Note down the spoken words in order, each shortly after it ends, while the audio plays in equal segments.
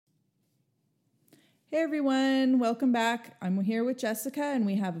Hey everyone, welcome back. I'm here with Jessica and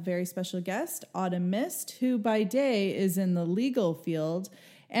we have a very special guest, Autumn Mist, who by day is in the legal field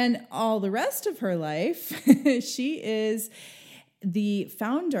and all the rest of her life, she is the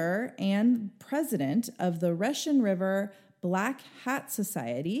founder and president of the Russian River Black Hat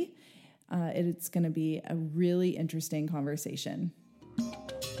Society. It's going to be a really interesting conversation.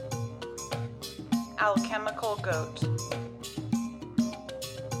 Alchemical Goat.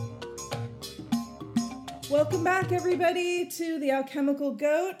 Welcome back, everybody, to the Alchemical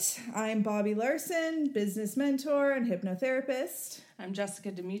Goat. I'm Bobby Larson, business mentor and hypnotherapist. I'm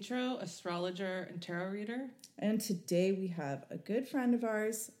Jessica Dimitro, astrologer and tarot reader. And today we have a good friend of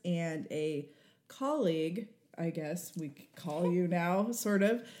ours and a colleague, I guess we call you now, sort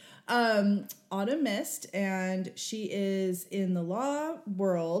of, Autumn Mist. And she is in the law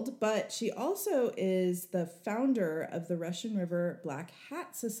world, but she also is the founder of the Russian River Black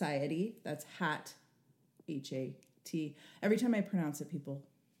Hat Society. That's hat. H-A-T. Every time I pronounce it, people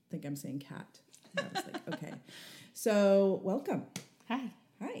think I'm saying cat. And I was like, okay. So, welcome. Hi.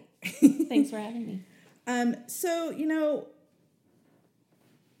 Hi. Thanks for having me. So,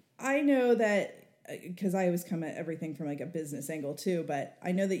 I know that, because I always come at everything from like a business angle too, but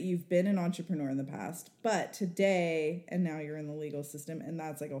I know that you've been an entrepreneur in the past, but today, and now you're in the legal system, and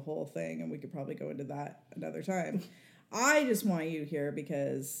that's like a whole thing, and we could probably go into that another time. I just want you here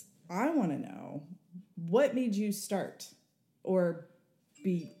because I want to know, what made you start or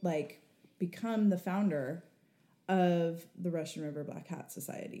become the founder of the Russian River Black Hat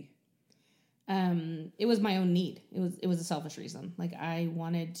Society? It was my own need. It was a selfish reason. Like I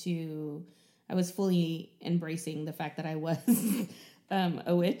was fully embracing the fact that I was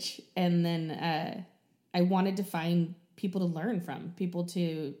a witch, and then I wanted to find people to learn from, people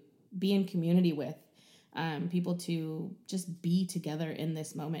to be in community with. People to just be together in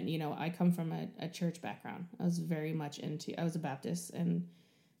this moment. You know, I come from a church background. I was a Baptist and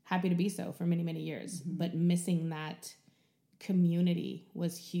happy to be so for many, many years, but missing that community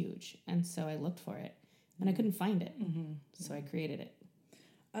was huge. And so I looked for it and I couldn't find it. So I created it.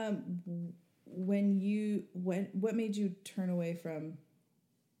 What made you turn away from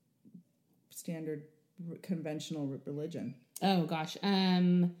standard conventional religion? Oh gosh.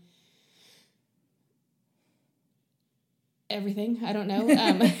 Everything. I don't know.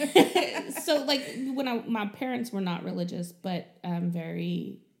 So like when my parents were not religious, but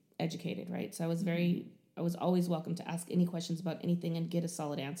very educated, right? So I was always welcome to ask any questions about anything and get a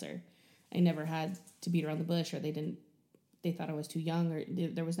solid answer. I never had to beat around the bush, or they thought I was too young, or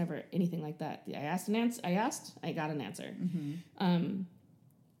there was never anything like that. I got an answer.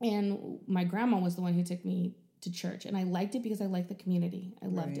 And my grandma was the one who took me to church, and I liked it because I liked the community. I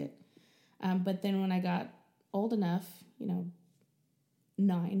loved it. But then when I got old enough,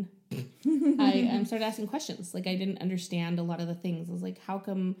 9, I started asking questions. Like I didn't understand a lot of the things. I was like, how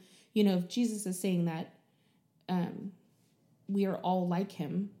come, if Jesus is saying that we are all like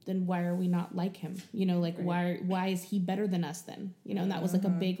him, then why are we not like him? Why is he better than us then? And that was like a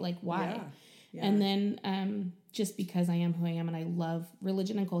big why. Yeah. And then just because I am who I am and I love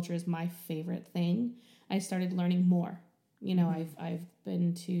religion and culture is my favorite thing, I started learning more. I've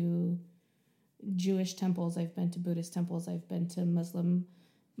been to Jewish temples, I've been to Buddhist temples, I've been to Muslim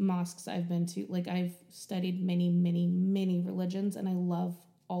mosques, I've studied many, many, many religions, and I love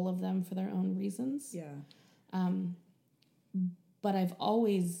all of them for their own reasons. Yeah. But I've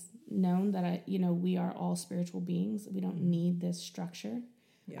always known that we are all spiritual beings. We don't need this structure.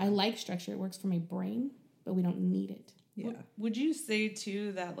 Yeah. I like structure. It works for my brain, but we don't need it. Yeah. Would you say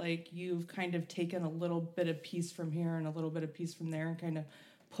too that you've kind of taken a little bit of piece from here and a little bit of piece from there and kind of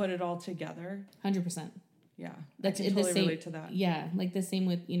put it all together? 100%. Yeah. That's I can totally relate to that. Yeah. Like the same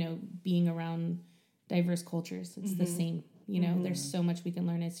with, being around diverse cultures. It's the same, there's so much we can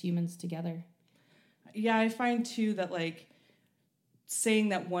learn as humans together. Yeah. I find too that saying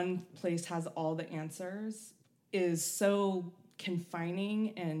that one place has all the answers is so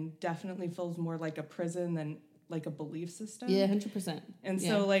confining and definitely feels more like a prison than like a belief system. Yeah, 100%. And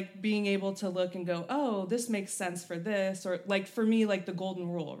so being able to look and go, oh, this makes sense for this, or for me, the golden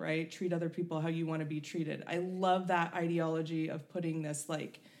rule, right? Treat other people how you want to be treated. I love that ideology of putting this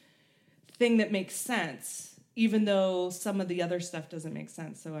thing that makes sense, even though some of the other stuff doesn't make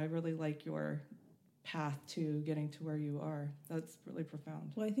sense. So I really like your path to getting to where you are. That's really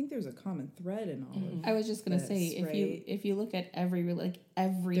profound. Well, I think there's a common thread in all of I was just going to say, right? if you look at every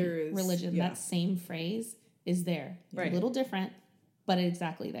religion, that same phrase is there. Right. A little different, but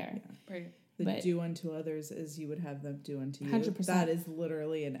exactly there. Yeah. Right. Do unto others as you would have them do unto you. 100%. That is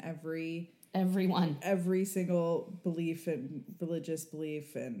literally in every single belief and religious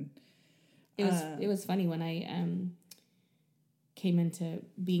belief, and It was funny when I came into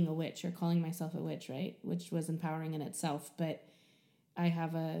being a witch or calling myself a witch, right? Which was empowering in itself. But I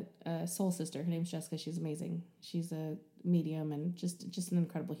have a soul sister. Her name's Jessica. She's amazing. She's a medium and just an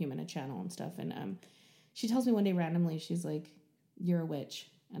incredible human, a channel and stuff. And she tells me one day randomly, she's like, "You're a witch."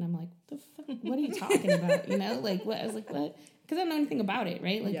 And I'm like, "The fuck? What are you talking about?" You know, like what? I was like, "What?" Because I don't know anything about it,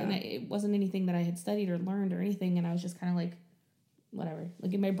 right? Like, and it wasn't anything that I had studied or learned or anything. And I was just kind of like, whatever.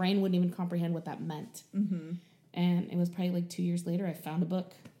 Like, my brain wouldn't even comprehend what that meant. Mm-hmm. And it was probably like 2 years later, I found a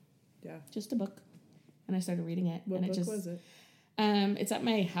book. Yeah. Just a book. And I started reading it. What and book it just, was it? It's at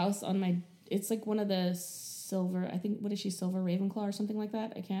my house on my, it's like one of the silver, I think, what is she, Silver Ravenclaw or something like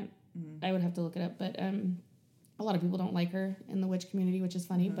that? I would have to look it up. But a lot of people don't like her in the witch community, which is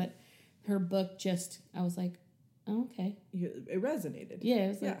funny. But her book just, I was like, oh, okay. It resonated. Yeah. It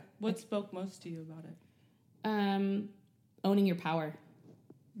was like, What spoke most to you about it? Owning your power.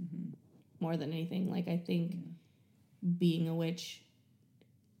 More than anything. Like, I think being a witch,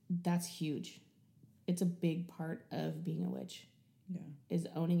 that's huge. It's a big part of being a witch. Yeah. Is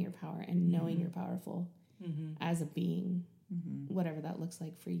owning your power and knowing you're powerful as a being, whatever that looks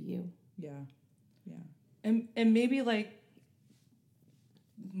like for you. Yeah. Yeah. And maybe like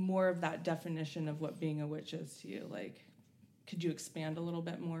more of that definition of what being a witch is to you. Like, could you expand a little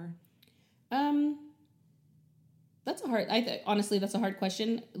bit more? That's a hard, honestly, that's a hard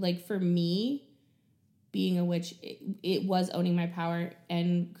question. Like, for me, being a witch, it was owning my power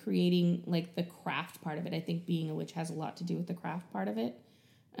and creating like the craft part of it. I think being a witch has a lot to do with the craft part of it.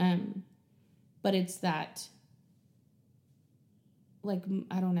 But it's that, like,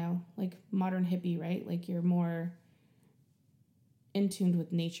 I don't know, like modern hippie, right? Like, you're more in tune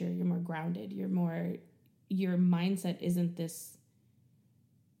with nature. You're more grounded. Your mindset isn't this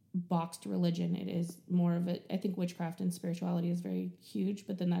boxed religion. It is more of I think witchcraft and spirituality is very huge,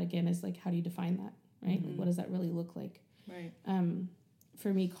 but then that again is like, how do you define that, right? Like, what does that really look like? Right.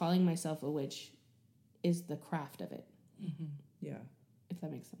 For me, calling myself a witch is the craft of it. Yeah. If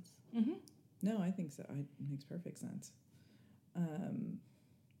that makes sense. No, I think so. It makes perfect sense. What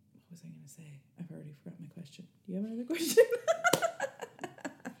was I going to say? I've already forgot my question. Do you have another question?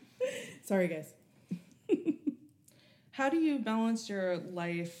 Sorry, guys. How do you balance your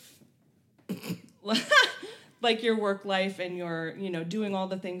life, like your work life and your, doing all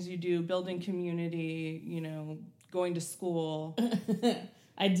the things you do, building community, going to school?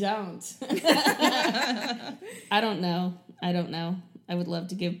 I don't. I don't know. I would love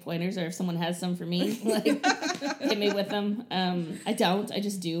to give pointers, or if someone has some for me, like, hit me with them. I don't. I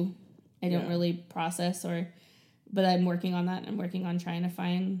just do. I don't really process but I'm working on that. I'm working on trying to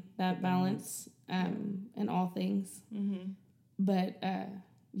find that balance in all things. But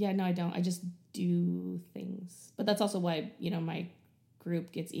no, I don't. I just do things. But that's also why, my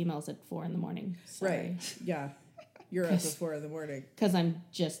group gets emails at 4 a.m. Right. Yeah. You're up at 4 a.m. Because I'm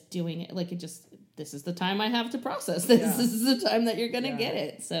just doing it. Like, this is the time I have to process this. Yeah. This is the time that you're going to get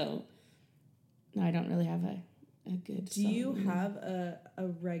it. So, no, I don't really have a good... Do you have a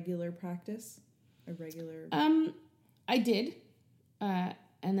regular practice? A regular... I did. And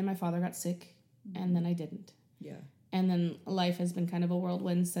then my father got sick, and then I didn't. Yeah. And then life has been kind of a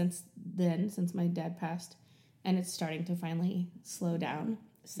whirlwind since my dad passed, and it's starting to finally slow down.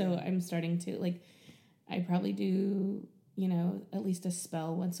 So I'm starting to, like, I probably do, at least a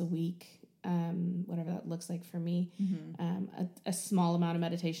spell once a week, whatever that looks like for me. A small amount of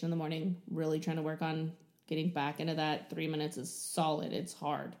meditation in the morning, really trying to work on getting back into that. 3 minutes is solid. It's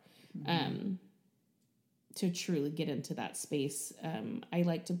hard. To truly get into that space. I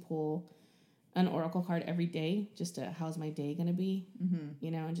like to pull an oracle card every day, just to, how's my day going to be?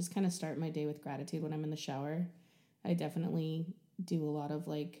 And just kind of start my day with gratitude when I'm in the shower. I definitely do a lot of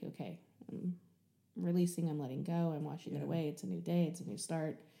like, okay, I'm releasing, I'm letting go, I'm washing it away. It's a new day. It's a new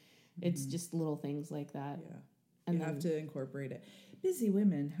start. It's just little things like that. Yeah. And you have to incorporate it. Busy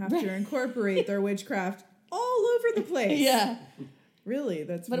women have to incorporate their witchcraft all over the place. Yeah. Really,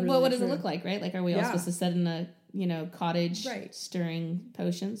 that's but really what does true. it look like, right? Like, are we all supposed to sit in a cottage stirring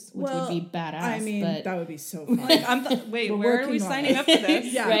potions, which would be badass? I mean, but that would be so fun. Wait, where are we signing up for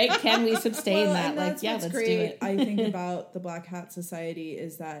this? Right? Can we sustain that? Like, let's great. do it. I think about the Black Hat Society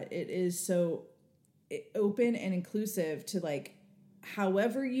is that it is so open and inclusive to like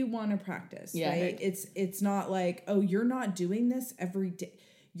however you want to practice. Right? It's not like, oh, you're not doing this every day.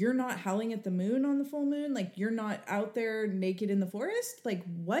 You're not howling at the moon on the full moon. Like, you're not out there naked in the forest. Like,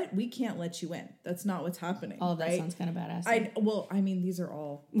 what? We can't let you in. That's not what's happening. All of that sounds kind of badass. These are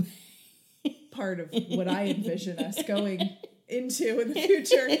all part of what I envision us going into in the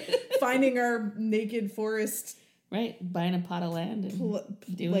future. Finding our naked forest Right, buying a pot of land and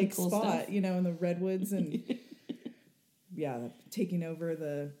doing like cool spot, stuff. you know, in the redwoods and taking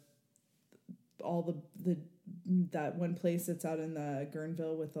over that one place that's out in the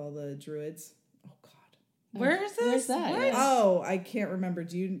Guerneville with all the druids. Oh God, Where is this? Where's that? What? Yeah. oh, I can't remember.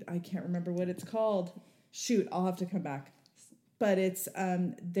 I can't remember what it's called. Shoot, I'll have to come back. But it's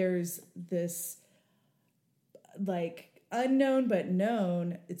there's this like unknown but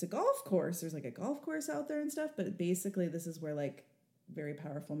known. It's a golf course. There's like a golf course out there and stuff. But basically, this is where like very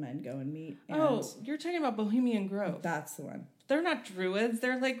powerful men go and meet. And Oh, you're talking about Bohemian Grove. that's the one. They're not druids.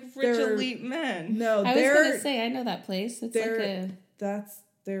 They're like rich They're- elite men. No, I was they're gonna say I know that place. It's like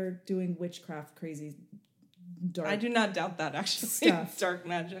they're doing witchcraft, crazy, dark. I do not doubt that actually. Stuff. Dark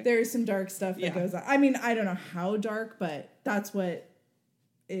magic. There's some dark stuff that Yeah. goes on. I mean, I don't know how dark, but that's what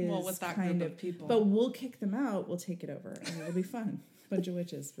is Well, with that kind group of of people. But we'll kick them out. We'll take it over, and it'll be fun. Bunch of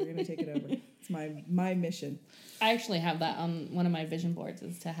witches. We're gonna take it over. It's my mission. I actually have that on one of my vision boards,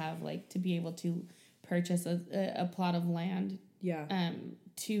 is to have like to be able to purchase a plot of land Yeah.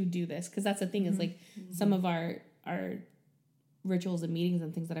 to do this, because that's the thing is like some of our rituals and meetings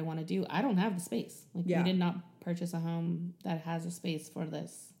and things that I want to do, I don't have the space. Like Yeah. we did not purchase a home that has a space for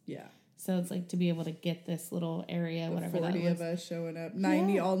this. Yeah. So it's like to be able to get this little area, The whatever 40 that of was. us showing up.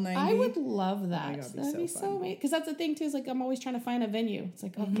 90, Yeah, all 90. I would love God, that. it'd be That'd be so so fun. amazing. Because that's the thing too, is like I'm always trying to find a venue. It's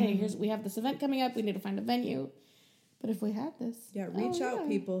like, okay, we have this event coming up, we need to find a venue. But if we had this, Yeah, reach oh, out, yeah.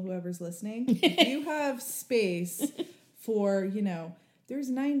 people, whoever's listening. If you have space for,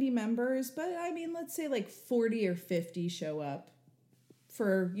 there's 90 members, but I mean, let's say like 40 or 50 show up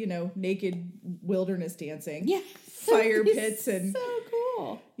for, naked wilderness dancing. Yeah, Fire that'd be pits and, so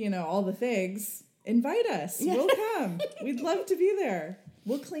cool. all the things. Invite us. Yeah. We'll come. We'd love to be there.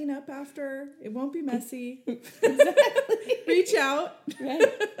 We'll clean up after. It won't be messy. Reach out. Right?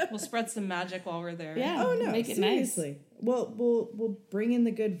 We'll spread some magic while we're there. Yeah. Oh no, Make it seriously. Well, we'll bring in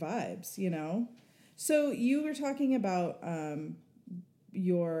the good vibes, So you were talking about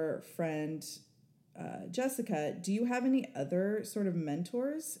your friend Jessica. Do you have any other sort of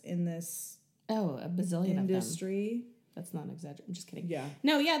mentors in this Oh, a bazillion of them. industry? That's not exaggerating. I'm just kidding. Yeah.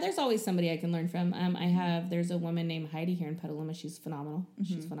 No, yeah, there's always somebody I can learn from. There's a woman named Heidi here in Petaluma. She's phenomenal.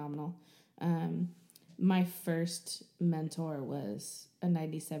 She's phenomenal. My first mentor was a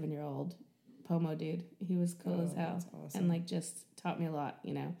 97-year-old Pomo dude. He was cool as hell. That's awesome. And like just taught me a lot,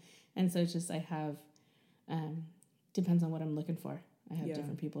 And so it's just I have depends on what I'm looking for. I have Yeah.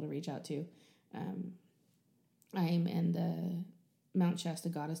 different people to reach out to. I'm in the Mount Shasta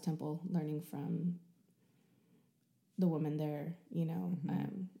Goddess Temple learning from the woman there,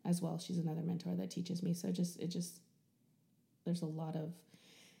 as well. She's another mentor that teaches me. So there's a lot of,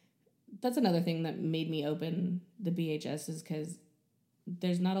 that's another thing that made me open the BHS, is because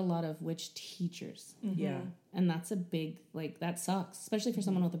there's not a lot of witch teachers. Yeah. And that's a big, that sucks, especially for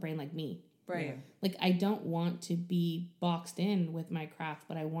someone with a brain like me. Right. Yeah. Like, I don't want to be boxed in with my craft,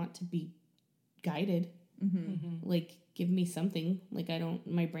 but I want to be guided. Mm-hmm. Like, give me something. Like,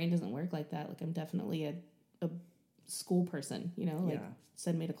 my brain doesn't work like that. Like, I'm definitely a school person, Yeah.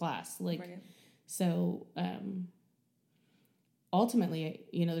 send me to class. Like, Right. so, ultimately,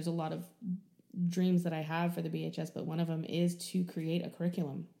 there's a lot of dreams that I have for the BHS, but one of them is to create a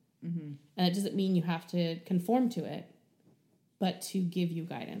curriculum. Mm-hmm. And it doesn't mean you have to conform to it, but to give you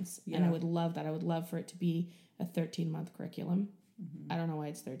guidance. And I Yeah. would love that. I would love for it to be a 13-month curriculum. Mm-hmm. I don't know why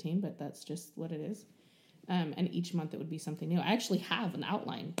it's 13, but that's just what it is. And each month it would be something new. I actually have an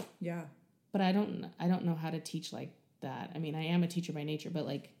outline, Yeah. but I don't know how to teach like that. I mean, I am a teacher by nature, but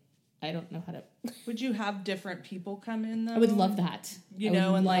I don't know how to. Would you have different people come in though? I would love that. You I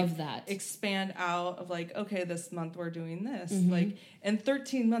know, would and love that. expand out of okay, this month we're doing this. Mhm. And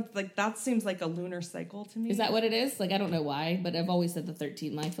 13 months, that seems like a lunar cycle to me. Is that what it is? I don't know why, but I've always said the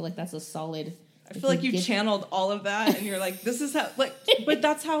 13. I feel like that's a solid. I feel like you get- channeled all of that and you're like, this is how, but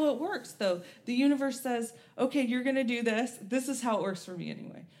that's how it works though. The universe says, okay, you're going to do this. This is how it works for me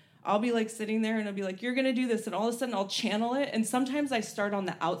anyway. I'll be sitting there and I'll be like, you're going to do this. And all of a sudden I'll channel it. And sometimes I start on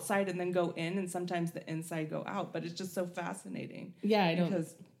the outside and then go in, and sometimes the inside go out. But it's just so fascinating. Yeah, I don't.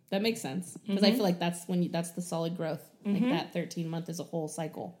 Because That makes sense, because I feel like that's that's the solid growth. Like that 13-month is a whole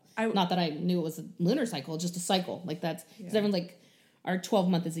cycle. Not that I knew it was a lunar cycle, just a cycle. That's because everyone's like, our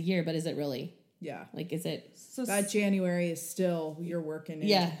 12-month is a year, but is it really? Yeah. Is it? so That January is still, you're working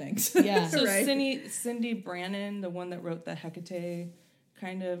into things. Yeah. So Right. Cindy Brannon, the one that wrote the Hecate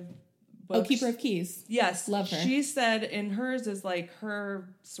kind of Oh, books. Keeper of Keys. Yes. Love her. She said in hers is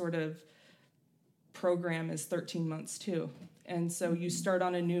her sort of program is 13 months too. And so you start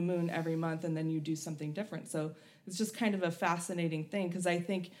on a new moon every month and then you do something different. So it's just kind of a fascinating thing, because I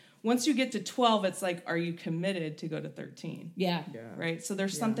think once you get to 12, it's like, are you committed to go to 13? Yeah. Right. So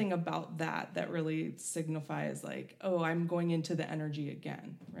there's something about that really signifies like, oh, I'm going into the energy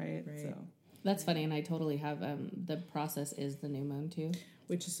again. Right. So That's funny. And I totally have, the process is the new moon too.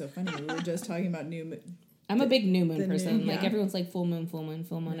 Which is so funny. We were just talking about new moon. I'm a big new moon person. Like yeah. everyone's like full moon, full moon,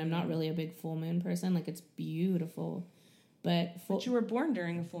 full moon. I'm not really a big full moon person. Like it's beautiful. But you were born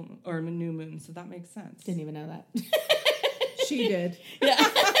during a full moon or a new moon, so that makes sense. Didn't even know that. She did. Yeah.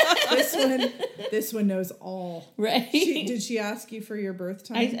 This one knows all. Right. Did she ask you for your birth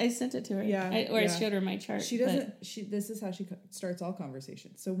time? I sent it to her. Yeah. I showed her my chart. She doesn't. This is how she starts all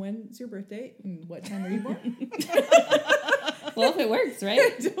conversations. So when's your birthday and what time are you born? Well, if it works, right?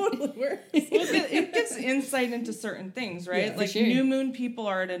 It totally works. It gives insight into certain things, right? Yeah, like sure. new moon people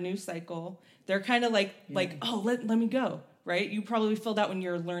are at a new cycle. They're kind of like oh, let me go, right? You probably filled out when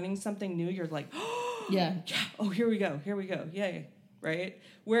you're learning something new. You're like, oh, Yeah. oh, here we go, yay, right?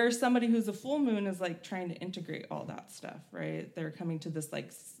 Where somebody who's a full moon is like trying to integrate all that stuff, right? They're coming to this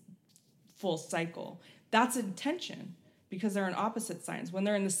like full cycle. That's intention. Because they're in opposite signs. When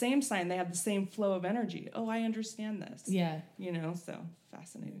they're in the same sign, they have the same flow of energy. Oh, I understand this. Yeah. So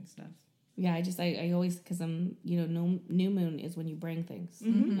fascinating stuff. Yeah, I always, because I'm, new moon is when you bring things,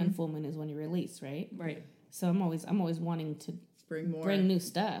 and full moon is when you release, right? Right. So I'm always wanting to bring new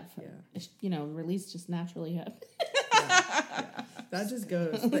stuff. Yeah. Release just naturally happens. That just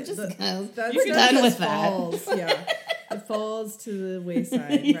goes. It just goes. That's We're done with that. falls. Yeah, it falls to the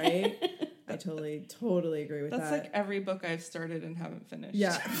wayside, right? I totally agree with that. That's like every book I've started and haven't finished.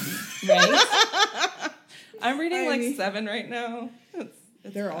 Yeah. Right? I'm reading 7 right now.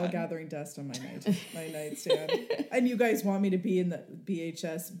 They're all gathering dust on my nightstand. And you guys want me to be in the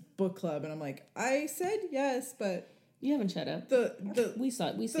BHS book club, and I'm like, I said yes, but You haven't shut up. We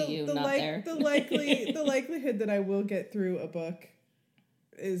see you not there. The likelihood that I will get through a book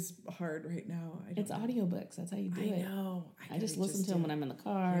is hard right now. It's audiobooks. That's how you do it. I know. I just listen to them when I'm in the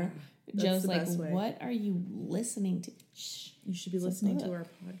car. Yeah, Joe's like, what are you listening to? Shh, you should be listening to our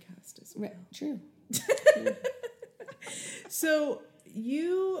podcast as well. Right. True. So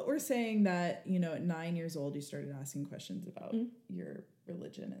you were saying that, at 9 years old, you started asking questions about your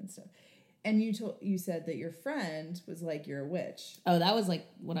religion and stuff. And you said that your friend was like, you're a witch. Oh, that was like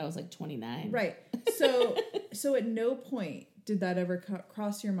when I was like 29. Right. So at no point did that ever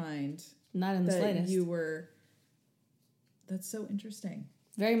cross your mind? Not in the slightest. That's so interesting.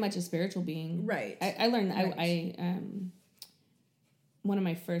 Very much a spiritual being. Right. I learned, right. I one of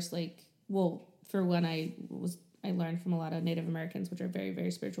my first, for one, I learned from a lot of Native Americans, which are very,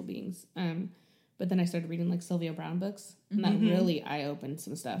 very spiritual beings. But then I started reading Sylvia Browne books, and that really eye-opened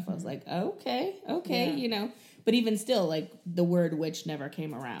some stuff. I was like, okay, yeah. But even still, the word witch never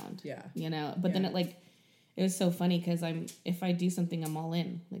came around. Yeah. But then it was so funny because if I do something, I'm all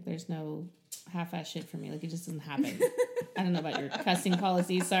in. There's no half-ass shit for me. It just doesn't happen. I don't know about your cussing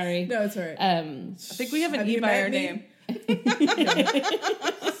policy. Sorry. No, it's all right. I think we have an E by our name.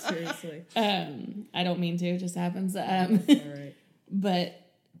 Seriously. I don't mean to. It just happens. All right. But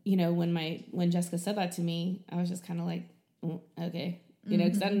when Jessica said that to me, I was just kind of like, okay,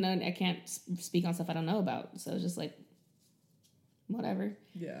 because I don't know, I can't speak on stuff I don't know about. So it's just whatever.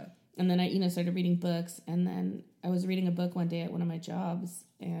 Yeah. And then I, started reading books, and then I was reading a book one day at one of my jobs,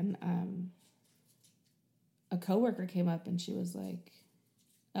 and a coworker came up and she was like,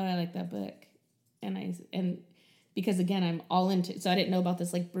 "Oh, I like that book," and because again, I'm all into, so I didn't know about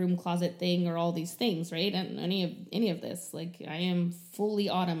this broom closet thing or all these things, right? And any of this, I am fully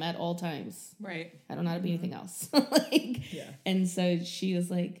Autumn at all times. Right. I don't know how to be anything else. Yeah. And so she was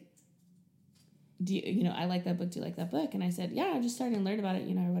like, "Do you, I like that book. Do you like that book?" And I said, "Yeah, I'm just starting to learn about it,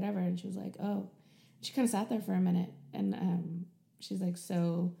 or whatever." And she was like, "Oh," she kind of sat there for a minute, and she's like,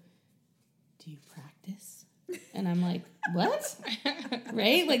 "So, do you practice?" And I'm like, "What?"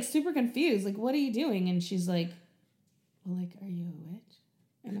 Right? Super confused. What are you doing? And she's like, "Well, are you a witch?"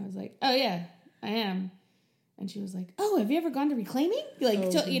 And I was like, "Oh yeah, I am." And she was like, "Oh, have you ever gone to reclaiming?"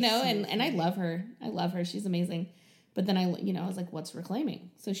 And I love her. I love her. She's amazing. But then I was like, "What's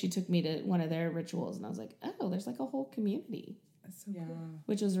reclaiming?" So she took me to one of their rituals, and I was like, "Oh, there's a whole community," That's so cool.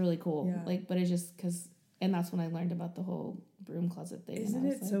 which was really cool. Yeah. But it's just because, and that's when I learned about the whole broom closet thing. Isn't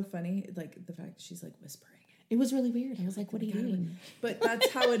it so funny? The fact that she's whispering. It was really weird. I was like, "What are you doing?" But that's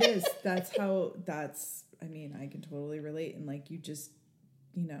how it is. I can totally relate. And you just,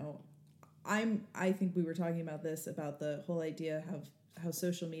 I think we were talking about this, about the whole idea of how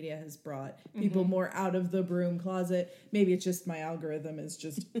social media has brought people more out of the broom closet. Maybe it's just my algorithm is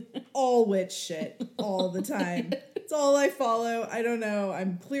just all witch shit all the time. It's all I follow. I don't know.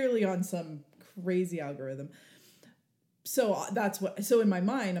 I'm clearly on some crazy algorithm. So that's what, so in my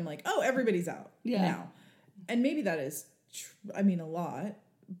mind, I'm like, oh, everybody's out now. And maybe that is, a lot,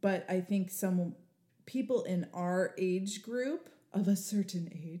 but I think some people in our age group of a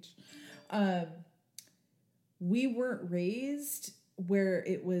certain age, we weren't raised where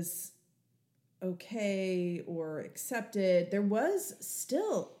it was okay or accepted. There was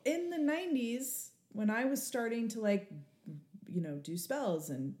still in the 90s when I was starting to do spells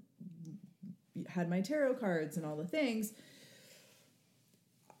and had my tarot cards and all the things.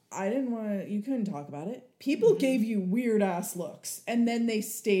 I didn't want to, you couldn't talk about it. People gave you weird ass looks and then they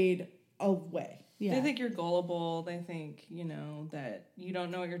stayed away. Yeah. They think you're gullible. They think, that you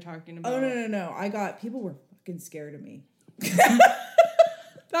don't know what you're talking about. Oh, no. People were fucking scared of me.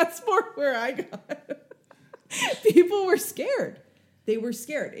 That's more where I got. People were scared. They were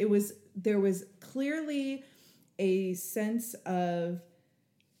scared. There was clearly a sense of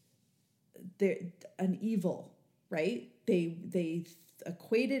an evil, right? They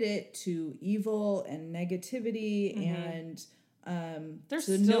equated it to evil and negativity, and there's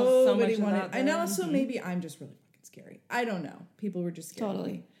so still nobody so much wanted. And also maybe I'm just really fucking scary. I don't know. People were just scared of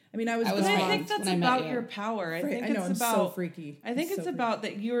me. I mean, I was I think that's about your power. I think it's about so freaky. I think it's about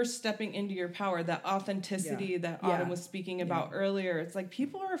that you're stepping into your power, that authenticity that Autumn was speaking about earlier. It's like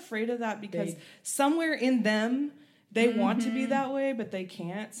people are afraid of that because somewhere in them they want to be that way, but they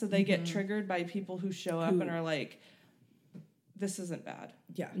can't. So they get triggered by people who show up and are like, this isn't bad.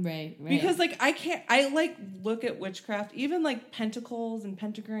 Yeah. Right. Because I look at witchcraft, even like pentacles and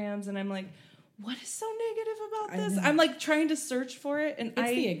pentagrams, and I'm like, what is so negative about this? I'm like trying to search for it, and it's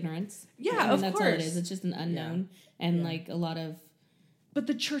the ignorance. Yeah, of that's course. all it is. It's just an unknown, and like a lot of. But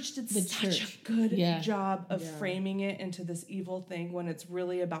the church did such a good job of framing it into this evil thing when it's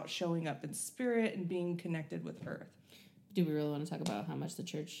really about showing up in spirit and being connected with Earth. Do we really want to talk about how much the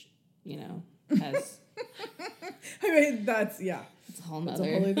church, has? I mean, that's it's a whole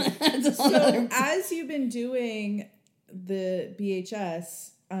nother. So as you've been doing the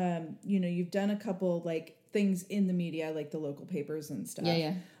BHS. You've done a couple like things in the media, like the local papers and stuff.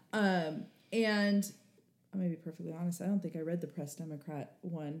 Yeah. And I'm gonna be perfectly honest, I don't think I read the Press Democrat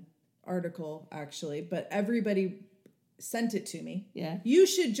one article actually, but everybody sent it to me. Yeah. You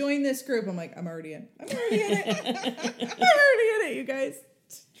should join this group. I'm like, I'm already in it, you guys.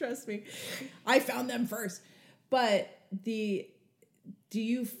 Trust me. I found them first. But do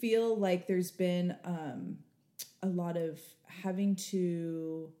you feel like there's been a lot of having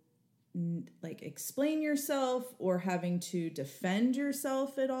to like explain yourself or having to defend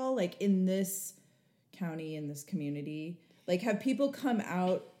yourself at all, like in this county, in this community? Like, have people come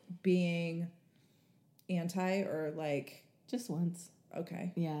out being anti or like just once?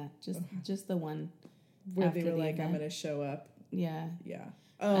 Okay. Yeah, just the one where they were like, I'm gonna show up. Yeah.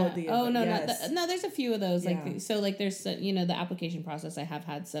 No, no. There's a few of those. Like, there's the application process. I've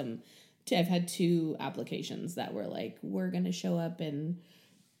had 2 applications that were like, we're gonna show up and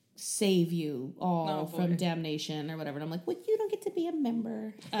save you all from damnation or whatever. And I'm like, well, you don't get to be a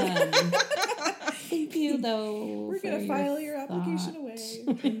member. Thank you, though. We're gonna file your application away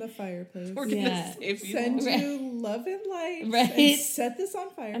in the fireplace. We're gonna save you. Send you love and light. Right. And set this on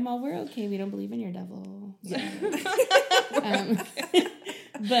fire. We're okay. We don't believe in your devil. So. And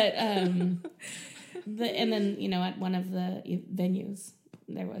then at one of the venues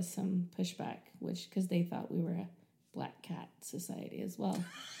there was some pushback, because they thought we were a Black Cat Society as well.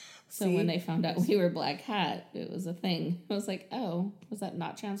 So when they found out we were Black Hat, it was a thing. I was like, oh, was that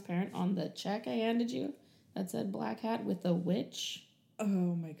not transparent on the check I handed you that said Black Hat with a witch? Oh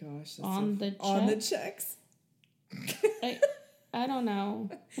my gosh! On the checks. I don't know.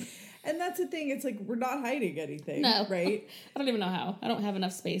 And that's the thing. It's like, we're not hiding anything. No. Right? I don't even know how. I don't have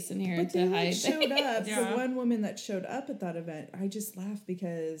enough space in here but to hide. Showed up. The one woman that showed up at that event, I just laughed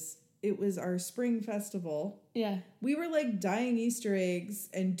because it was our spring festival. Yeah. We were like dyeing Easter eggs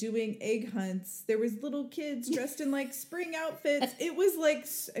and doing egg hunts. There was little kids dressed in like spring outfits. It was like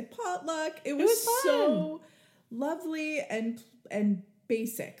a potluck. It was so lovely and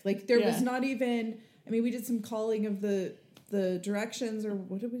basic. Like there was not even, we did some calling of the directions, or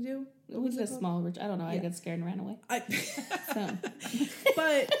what did we do? It was a small, I don't know. I got scared and ran away.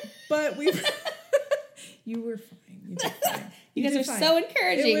 But we you were fine. You did fine. You guys are so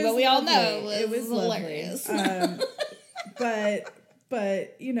encouraging, but we all know it was hilarious.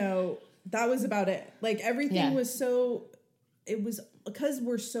 But that was about it. Like everything was so, it was because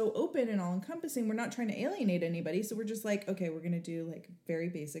we're so open and all encompassing. We're not trying to alienate anybody. So we're just like, okay, we're going to do like very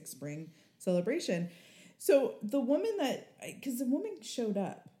basic spring celebration. So the woman because the woman showed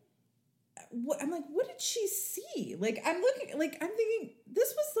up, I'm like, what did she see? Like, I'm thinking,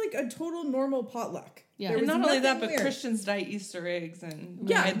 this was like a total normal potluck. Yeah. There And was not only that, nothing but weird. Christians dye Easter eggs and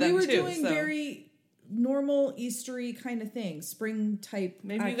Yeah, hide we them were too, doing so very normal Eastery kind of things, spring type.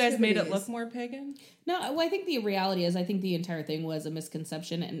 maybe you guys made it activities. look more pagan. No, well, I think the reality is, I think the entire thing was a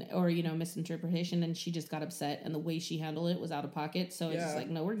misconception or misinterpretation, and she just got upset, and the way she handled it was out of pocket. So it's just Yeah. like,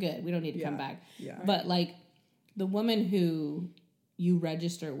 no, we're good. We don't need to come back. Yeah. But like, the woman who you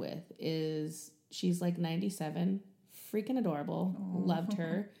register with she's like 97, freaking adorable, loved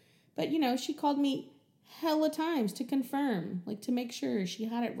her, but she called me hella times to confirm, like to make sure she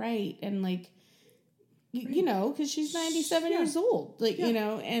had it right, and like. Because she's 97 years old,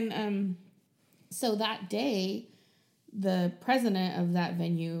 and so that day, the president of that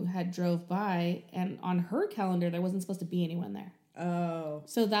venue had drove by, and on her calendar, there wasn't supposed to be anyone there. Oh.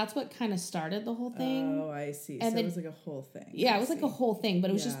 So that's what kind of started the whole thing. Oh, I see. And so then, it was like a whole thing. Yeah, I it was like a whole thing, but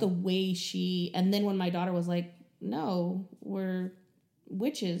it was just the way and then when my daughter was like, no, we're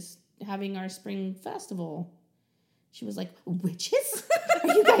witches having our spring festival. She was like, witches?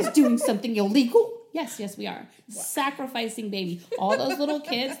 Are you guys doing something illegal? Yes, we are. Wow. Sacrificing baby. All those little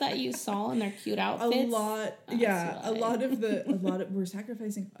kids that you saw in their cute outfits. A lot of we're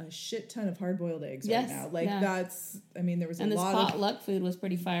sacrificing a shit ton of hard-boiled eggs right now. Like that's, I mean, there was and a lot of... And this potluck food was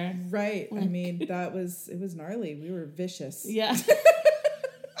pretty fire. Right. I mean, it was gnarly. We were vicious. Yeah.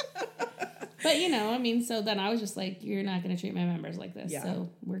 But, so then I was just like, you're not going to treat my members like this. Yeah. So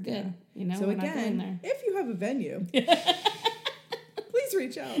we're good. Yeah. So we're again, not going there. If you have a venue, please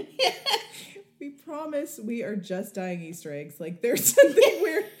reach out. We promise we are just dyeing Easter eggs. Like there's something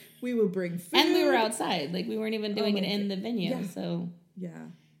where we will bring food. And we were outside. Like we weren't even doing it in the venue. Yeah. So yeah.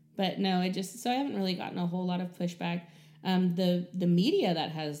 But no, so I haven't really gotten a whole lot of pushback. The media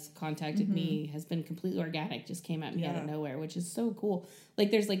that has contacted me has been completely organic, just came at me out of nowhere, which is so cool. Like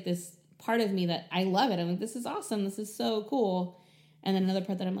there's like this part of me that I love it. I'm like, this is awesome. This is so cool. And then another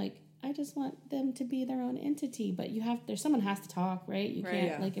part that I'm like, I just want them to be their own entity. But someone has to talk, right? You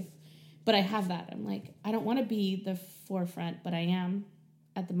can't but I have that. I'm like, I don't want to be the forefront, but I am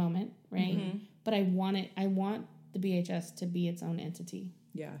at the moment, right? Mm-hmm. But I want the BHS to be its own entity.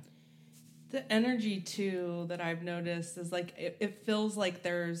 Yeah. The energy too that I've noticed is like it feels like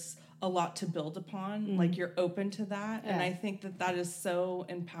there's a lot to build upon. Like you're open to that, and I think that is so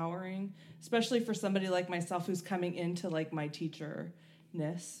empowering, especially for somebody like myself who's coming into like my teacherness,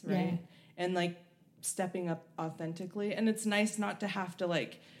 right? And like stepping up authentically. And it's nice not to have to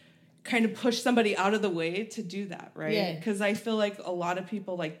like kind of push somebody out of the way to do that, right? Yeah. Because I feel like a lot of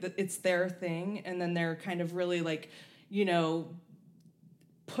people like it's their thing, and then they're kind of really like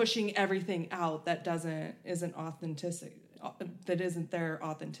pushing everything out that isn't authenticity, that isn't their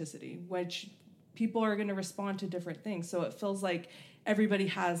authenticity, which people are going to respond to different things. So it feels like everybody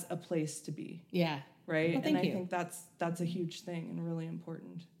has a place to be. Yeah. Right. Well, and I think that's a huge thing and really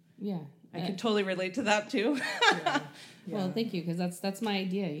important. Yeah. I can totally relate to that too. Yeah. Well, thank you. Cause that's my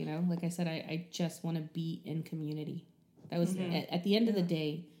idea. Like I said, I just want to be in community. That was at the end of the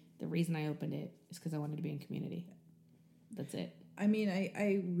day, the reason I opened it is because I wanted to be in community. That's it. I mean,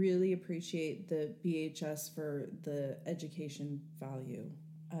 I really appreciate the BHS for the education value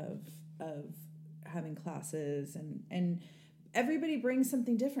of having classes and everybody brings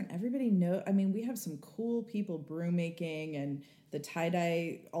something different. Everybody we have some cool people brew making and the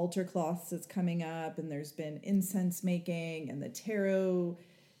tie-dye altar cloths that's coming up, and there's been incense making and the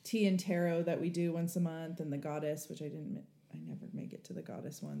tea and tarot that we do once a month, and the goddess, which I never make it to the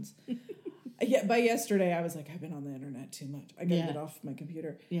goddess ones. Yeah, by yesterday I was like, I've been on the internet too much. I gotta get off my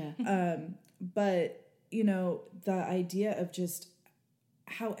computer. Yeah. But the idea of just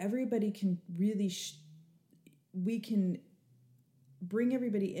how everybody can really, we can bring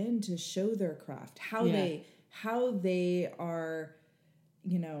everybody in to show their craft, how they are,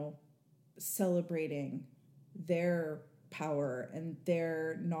 celebrating their power and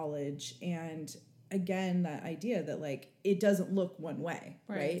their knowledge. And again, that idea that like it doesn't look one way,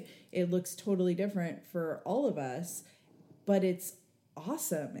 right? It looks totally different for all of us, but it's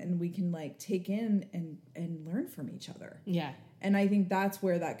awesome, and we can like take in and learn from each other. Yeah. And I think that's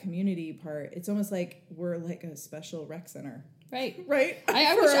where that community part, it's almost like we're like a special rec center. Right.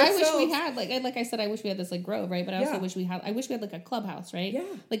 I wish we had like I said, I wish we had this like grove, right? But I also wish we had like a clubhouse, right? Yeah.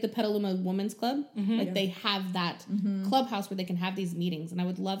 Like the Petaluma Women's Club. Mm-hmm. Like they have that clubhouse where they can have these meetings, and I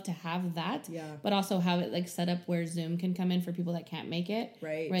would love to have that. Yeah. But also have it like set up where Zoom can come in for people that can't make it.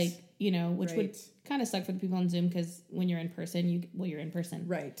 Right. Right. Which would kind of suck for the people on Zoom, because when you're in person, you're in person.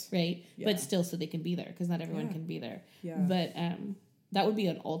 Right. Right. Yeah. But still, so they can be there, because not everyone can be there. Yeah. But that would be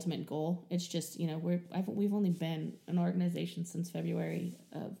an ultimate goal. It's just, we've only been an organization since February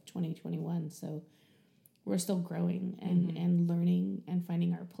of 2021, so we're still growing and learning and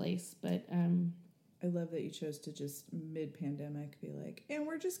finding our place. But I love that you chose to just mid-pandemic be like, and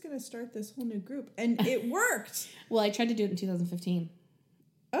we're just going to start this whole new group. And it worked. Well, I tried to do it in 2015.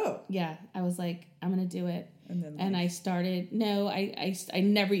 Oh. Yeah. I was like, I'm going to do it. And then I started, no, I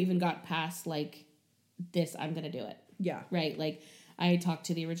never even got past like this, I'm going to do it. Yeah. Right. Like I talked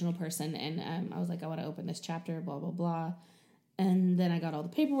to the original person and I was like, I want to open this chapter, blah, blah, blah. And then I got all the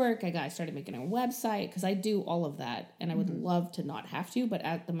paperwork. I started making a website because I do all of that. And I would love to not have to, but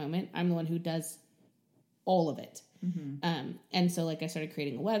at the moment, I'm the one who does all of it. And so like I started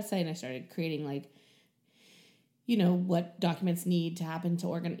creating a website and I started creating like, you know, what documents need to happen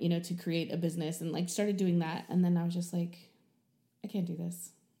to to create a business and like started doing that. And then I was just like, I can't do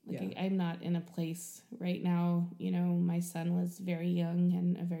this. Like I'm not in a place right now. You know, my son was very young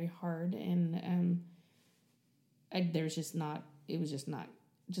and very hard and, it was just not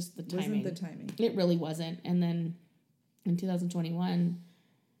the timing. Wasn't the timing. It really wasn't. And then in 2021,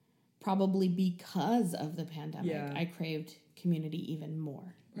 probably because of the pandemic, I craved community even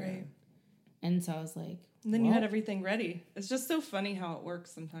more. Right. And so I was like, and then you had everything ready. It's just so funny how it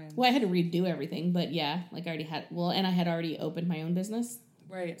works sometimes. Well, I had to redo everything, but yeah, like I had already opened my own business.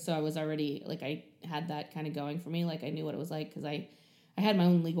 Right. So I was already, like, I had that kind of going for me. Like, I knew what it was like because I had my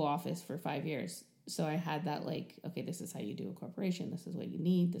own legal office for 5 years. So I had that, like, okay, this is how you do a corporation. This is what you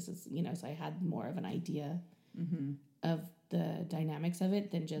need. This is, so I had more of an idea of the dynamics of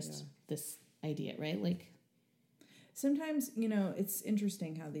it than just this idea, right? Like, sometimes, it's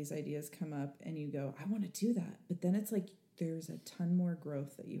interesting how these ideas come up and you go, I want to do that. But then it's like, there's a ton more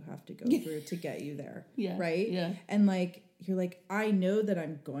growth that you have to go through to get you there. Yeah. Right? Yeah. And like, you're like, I know that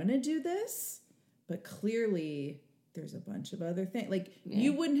I'm going to do this, but clearly there's a bunch of other things. Like,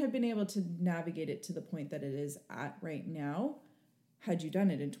 you wouldn't have been able to navigate it to the point that it is at right now had you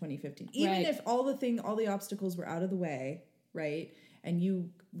done it in 2015. Even if all the obstacles were out of the way, right? And you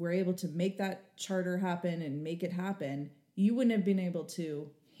were able to make that charter happen and make it happen, you wouldn't have been able to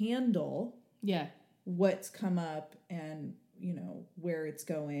handle what's come up and, where it's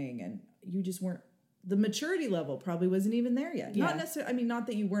going. And you just weren't, the maturity level probably wasn't even there yet. Not necessarily, not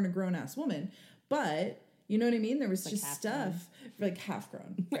that you weren't a grown-ass woman, but you know what I mean? There was like just stuff, like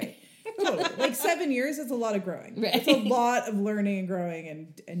half-grown, right? Totally. Like 7 years is a lot of growing. Right. It's a lot of learning and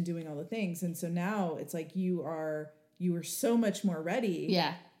growing and doing all the things. And so now it's like you were so much more ready.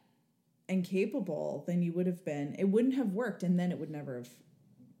 Yeah. And capable than you would have been. It wouldn't have worked, and then it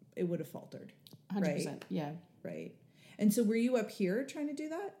would have faltered. 100%. Right? Yeah. Right. And so were you up here trying to do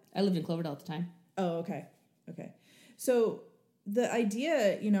that? I lived in Cloverdale at the time. Oh, okay. Okay. So the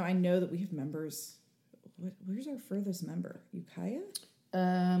idea, I know that we have members. Where's our furthest member? Ukiah?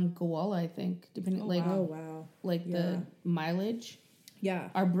 Gowalla, I think. Depending, wow. Like the mileage. Yeah.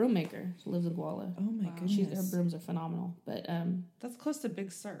 Our broom maker lives in Gowalla. Oh my goodness. Her brooms are phenomenal. But that's close to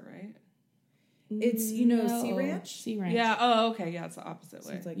Big Sur, right? It's Sea Ranch. Sea Ranch. Yeah. Oh, okay. Yeah, it's the opposite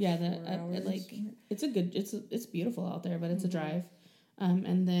way. It's like it's beautiful out there, but it's a drive.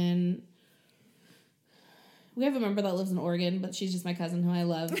 And then we have a member that lives in Oregon, but she's just my cousin who I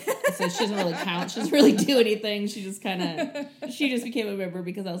love. So she doesn't really count. She doesn't really do anything. She just became a member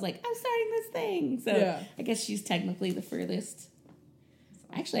because I was like, I'm starting this thing. So I guess she's technically the furthest.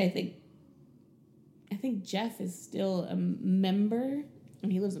 Actually, I think Jeff is still a member,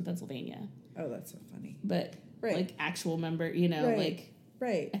 and he lives in Pennsylvania. Oh, that's so funny. But like actual member,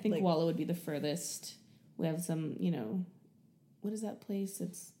 Right. I think Gowalla would be the furthest. We have some, what is that place?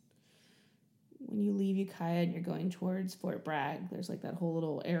 It's when you leave Ukiah and you're going towards Fort Bragg. There's like that whole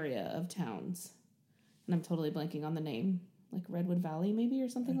little area of towns, and I'm totally blanking on the name, like Redwood Valley maybe or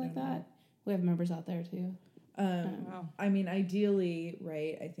something like that. We have members out there too. Wow. I mean, ideally,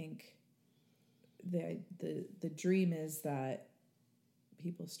 right? I think the dream is that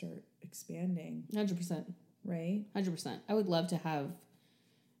people start expanding. 100%. Right? 100%. I would love to have,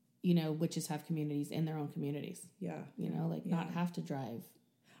 witches have communities in their own communities. Yeah. Not have to drive.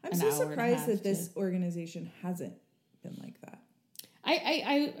 I'm so surprised that this organization hasn't been like that.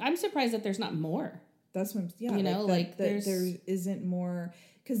 I'm surprised that there's not more. That's what there isn't more,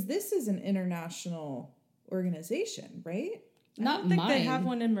 because this is an international organization, right? I don't think they have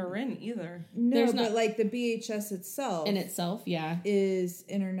one in Marin either. No, but like the BHS itself. In itself, yeah. Is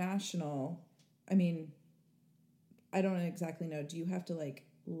international. I mean, I don't exactly know. Do you have to like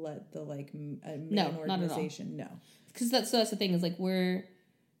let the main organization? Not at all. No. Because that's the thing is like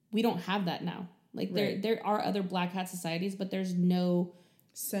we don't have that now. Like there are other Black Hat societies, but there's no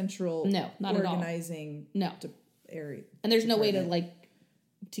central not organizing area. And there's no way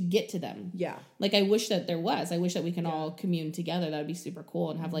to get to them. Yeah. Like I wish that there was. I wish that we can all commune together. That would be super cool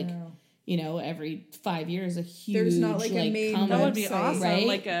and have every 5 years, a huge, There's not like a main common, That would be website, awesome. right?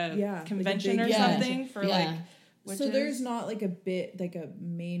 Like a Yeah, convention like a or big something for Yeah. like witches. So there's not like a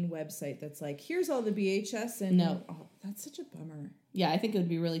main website that's like, here's all the BHS and No. oh, that's such a bummer. Yeah, I think it would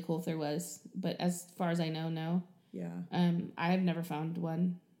be really cool if there was, but as far as I know, no. Yeah. I have never found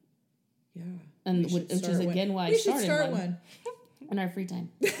one, Yeah. and We should which is start one. again why I we should started start one in our free time.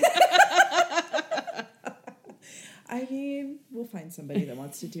 I mean, we'll find somebody that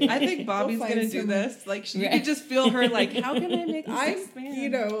wants to do it. I think Bobby's We'll gonna find do some- this. Like you Right. could just feel her like, how can I make this I'm,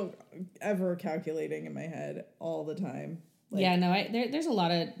 expand? ever calculating in my head all the time. Like, Yeah, no, there's a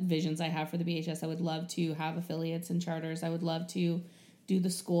lot of visions I have for the BHS. I would love to have affiliates and charters. I would love to do the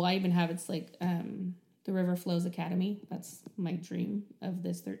school. I even have, it's like the River Flows Academy. That's my dream of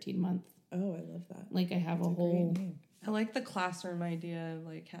this 13-month. Oh, I love that. Like I have That's a a great whole. name. I like the classroom idea,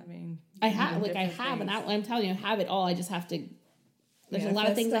 like having. I have different and things. I'm telling you, I have it all. I just have to. There's a lot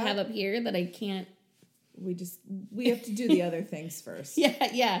of Manifest things I that? have up here that I can't. We have to do the other things first.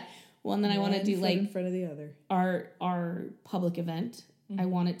 Yeah. Well, and then I want to One do foot like in front of the other. our public event. I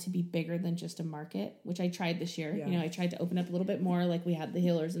want it to be bigger than just a market, which I tried this year. Yeah. I tried to open up a little bit more. Like we had the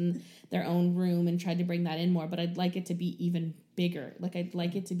healers in their own room and tried to bring that in more, but I'd like it to be even bigger. Like I'd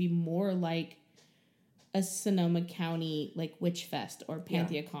like it to be more like a Sonoma County like Witch Fest or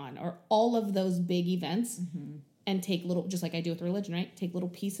PantheaCon or all of those big events and take little, just like I do with religion, right? Take little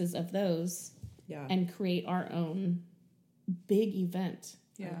pieces of those Yeah. and create our own big event.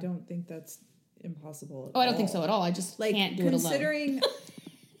 Yeah. I don't think that's impossible at Oh, I don't think all. so at all. I just Like can't do it alone. considering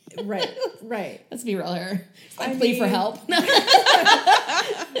right. Let's be real here. It's like I plea for mean- help.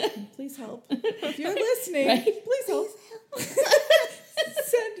 Please help. If you're listening, Right? please help.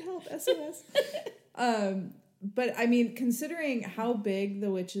 Send help SOS. But I mean, considering how big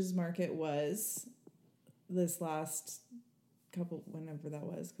the witches market was this last couple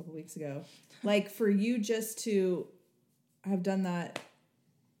weeks ago, like for you just to have done that,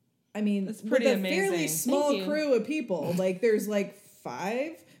 I mean, That's pretty with a amazing. fairly small Thank you. crew of people, like there's like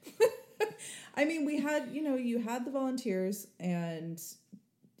 5. I mean, we had, you had the volunteers and,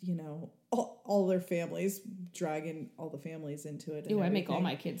 all their families, dragging all the families into it. and Ooh, I make all everything.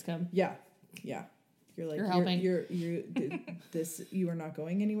 my kids come. Yeah. You're like, You're helping. you are not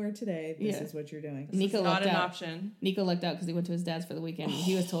going anywhere today. This Yeah. is what you're doing. It's Nico not lucked an out. option. Nico lucked out because he went to his dad's for the weekend. And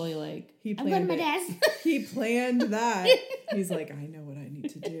he was totally like, He I'm going to my planned dad's. He planned that. He's like, I know what I need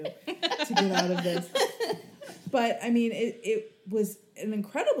to do to get out of this. But I mean, it was an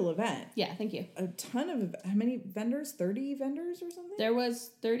incredible event. Yeah, thank you. A ton of, how many vendors? 30 vendors or something? There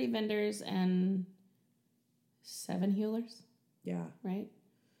was 30 vendors and 7 healers, Yeah. right?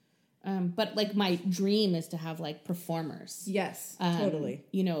 But like my dream is to have like performers. Yes, totally.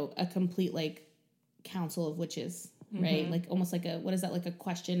 A complete like council of witches, right? Like almost like what is that? Like a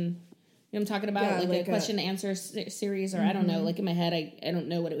question. You know what I'm talking about? Yeah, like like a question answer series, or I don't know. Like in my head, I don't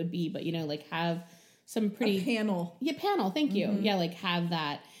know what it would be, but like have some pretty A panel. Yeah, panel. Thank you. Yeah, like have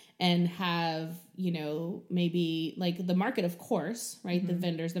that and have, maybe like the market, of course, right? The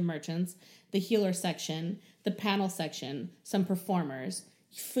vendors, the merchants, the healer section, the panel section, some performers,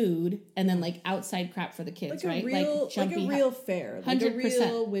 food, and then like outside crap for the kids, Like right? a real, like jumpy a real fair. Like a 100%.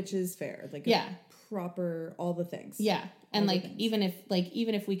 real witches fair. Like Yeah. a proper, all the things. Yeah. And All the like things.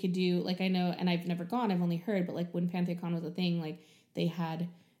 even if we could do, like I know, and I've never gone, I've only heard, but like when PantheaCon was a thing, like they had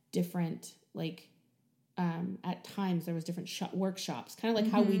different like at times there was different workshops, kind of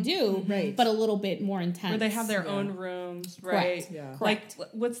like how we do, Right. but a little bit more intense. Where they have their own rooms, right? Correct. Yeah. Like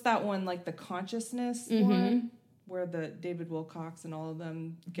what's that one? Like the consciousness one, where the David Wilcox and all of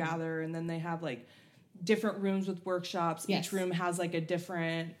them gather, and then they have like different rooms with workshops. Yes. Each room has like a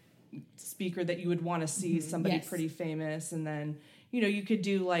different speaker that you would want to see, somebody Yes. pretty famous, and then you could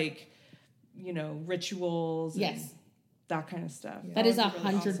do like rituals, Yes. and that kind of stuff. That is would be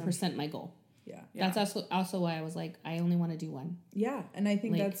really 100% awesome. my goal. Yeah. Yeah. That's also why I was like, I only want to do one. Yeah. And I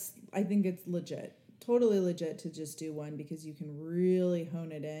think Like- I think it's legit. Totally legit to just do one because you can really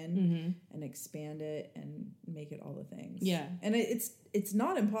hone it in and expand it and make it all the things. Yeah. And it's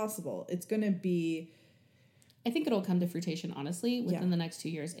not impossible. It's going to be, I think it'll come to fruition, honestly, within Yeah. the next 2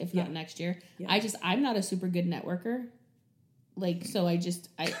 years, if Yeah. not next year. Yeah. I'm not a super good networker. Like, so I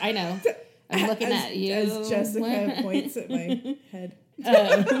know. I'm looking as, at you. as Jessica points at my head.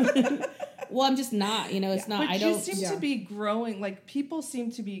 Well, I'm just not, it's not, But I you don't. seem Yeah. to be growing. Like people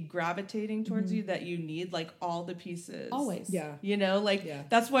seem to be gravitating towards you. That you need like all the pieces. Always. Yeah. Like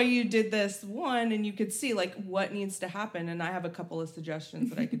that's why you did this one, and you could see like what needs to happen. And I have a couple of suggestions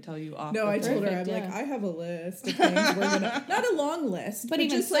that I could tell you off. No, I told her, I'm Perfect, like, yeah. I have a list of things we're going to, not a long list, But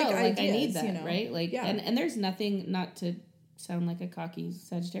even just so, like I ideas, need that, right? Like, Yeah. and there's nothing, not to sound like a cocky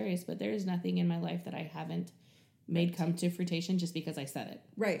Sagittarius, but there is nothing in my life that I haven't made come to fruition just because I said it.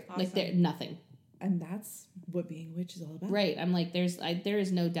 Right. Awesome. Like there nothing. And that's what being a witch is all about. Right. I'm like, there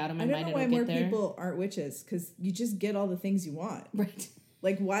is no doubt in my mind I don't know why it'll more get there. people aren't witches, because you just get all the things you want. Right.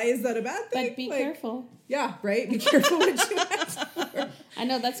 Like, why is that a bad thing? But be Like, careful. Yeah, right? Be careful what you ask for. I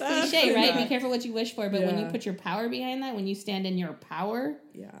know that's cliche, right? Yeah. Be careful what you wish for. But when you Yeah. put your power behind that, when you stand in your power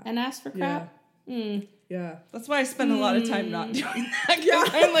Yeah. and ask for crap, Yeah. That's why I spend a lot of time not doing that. 'Cause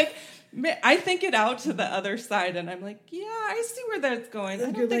I'm like, I think it out to the other side, and I'm like, yeah, I see where that's going. I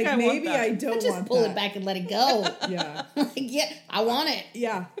don't You're think like, I want maybe that. I don't just want pull that. it back and let it go. Yeah. Like, yeah, I want it.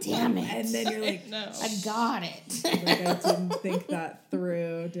 Yeah. Damn it. And then you're like, No. I got it. like, I didn't think that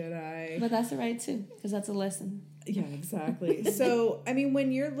through, did I? But that's all right too, because that's a lesson. Yeah, exactly. So, I mean,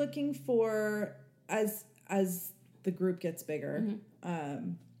 when you're looking for, as the group gets bigger,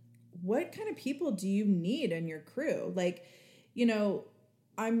 what kind of people do you need in your crew? Like, you know,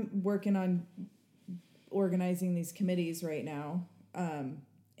 I'm working on organizing these committees right now.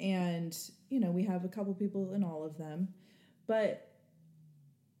 And, you know, we have a couple people in all of them. But,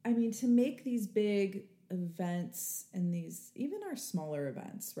 I mean, to make these big events and these, even our smaller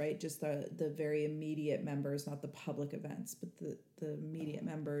events, right? Just the very immediate members, not the public events, but the immediate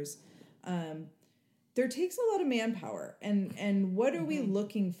members, there takes a lot of manpower. And what are we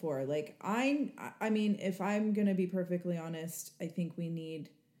looking for? Like, I mean, if I'm going to be perfectly honest, I think we need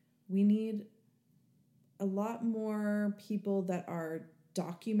a lot more people that are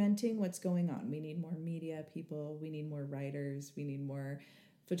documenting what's going on. We need more media people. We need more writers. We need more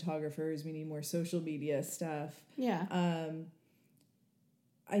photographers. We need more social media stuff. Yeah.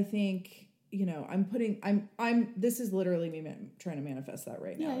 I think, you know, this is literally me trying to manifest that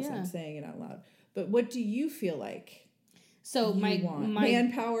right now as I'm saying it out loud. But what do you feel like? So my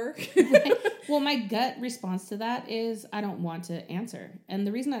manpower. Well, my gut response to that is I don't want to answer, and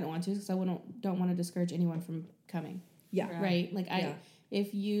the reason I don't want to is because I don't want to discourage anyone from coming. Yeah. Right. Like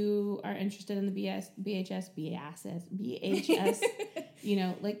if you are interested in the BHS, you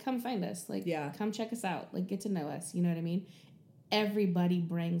know, like come find us. Like come check us out. Like get to know us. You know what I mean? Everybody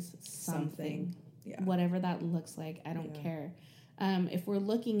brings something. Yeah. Whatever that looks like, I don't care. If we're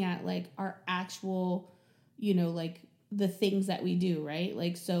looking at like our actual, you know, like the things that we do, right?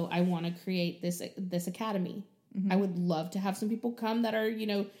 Like, so I want to create this academy. I would love to have some people come that are, you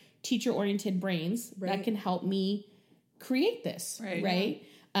know, teacher-oriented brains that can help me create this, right?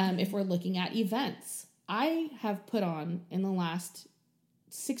 If we're looking at events, I have put on in the last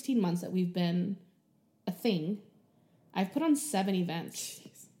 16 months that we've been a thing, I've put on 7 events.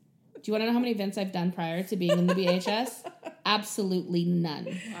 Jeez. Do you want to know how many events I've done prior to being in the BHS? Absolutely none.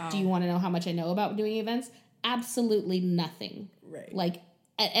 Wow. Do you want to know how much I know about doing events? Absolutely nothing. Right. Like,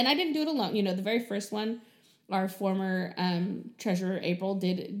 and I didn't do it alone. You know, the very first one, our former treasurer, April,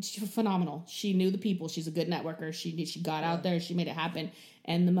 did phenomenal. She knew the people. She's a good networker. She got out there. She made it happen.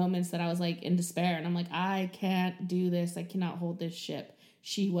 And the moments that I was like in despair and I'm like, I can't do this. I cannot hold this ship.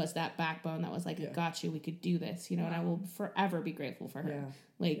 She was that backbone that was like, I got you. We could do this, you know, and I will forever be grateful for her.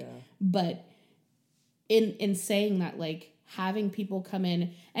 But in saying that, like having people come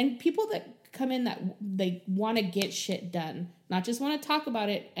in and people that come in that they want to get shit done, not just want to talk about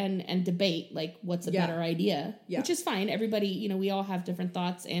it and debate like what's a better idea, which is fine. Everybody, you know, we all have different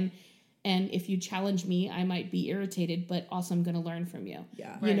thoughts and if you challenge me, I might be irritated, but also I'm going to learn from you.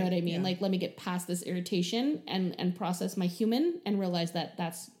 Yeah. You know what I mean? Yeah. Like, let me get past this irritation and process my human and realize that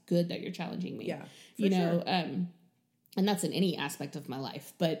that's good that you're challenging me. Yeah. You know, and that's in any aspect of my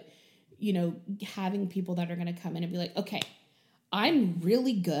life. But, you know, having people that are going to come in and be like, okay, I'm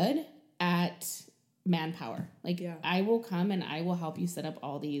really good at manpower. Like, I will come and I will help you set up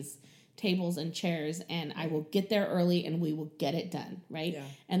all these tables and chairs and I will get there early and we will get it done, right? Yeah.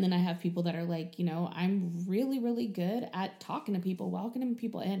 And then I have people that are like, you know, I'm really, really good at talking to people, welcoming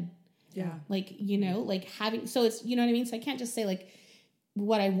people in. Yeah. Like, you know, like having, so it's, you know what I mean? So I can't just say like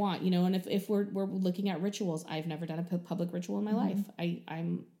what I want, you know, and if we're looking at rituals, I've never done a public ritual in my life.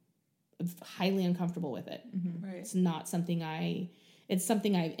 I'm highly uncomfortable with it. Right. It's not something it's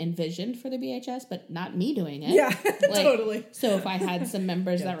something I've envisioned for the BHS, but not me doing it. Yeah, like, totally. So if I had some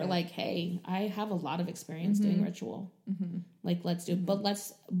members that were like, hey, I have a lot of experience doing ritual. Like, let's do it.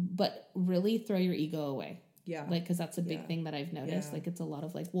 But really throw your ego away. Yeah. Like, because that's a big thing that I've noticed. Yeah. Like, it's a lot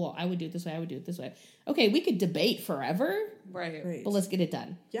of like, well, I would do it this way. I would do it this way. Okay, we could debate forever. Right. But let's get it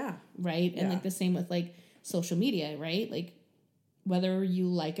done. Yeah. Right? And like the same with like social media, right? Like, whether you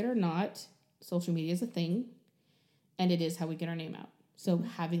like it or not, social media is a thing. And it is how we get our name out. So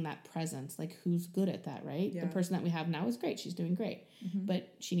having that presence, like who's good at that, right? Yeah. The person that we have now is great. She's doing great.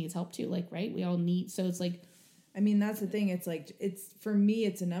 But she needs help too, like, right? We all need, so it's like I mean, that's the thing. It's like, for me,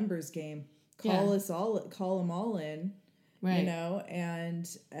 it's a numbers game. Call them all in, right. you know, and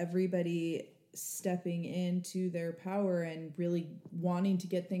everybody stepping into their power and really wanting to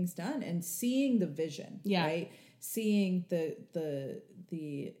get things done and seeing the vision, right? Seeing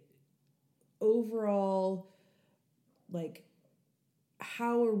the overall, like,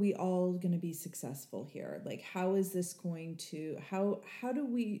 how are we all going to be successful here? Like, how is this going to,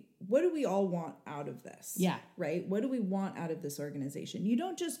 what do we all want out of this? Yeah. Right? What do we want out of this organization? You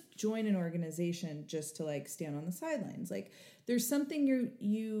don't just join an organization just to like stand on the sidelines. Like, there's something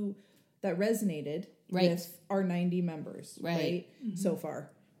that resonated with our 90 members, right? Mm-hmm. So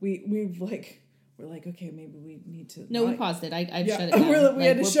far. We're like, okay, maybe we need to. No, we paused it. I've shut it down. We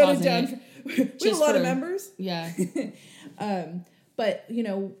had to shut it down. We have a lot of members. Yeah. But, you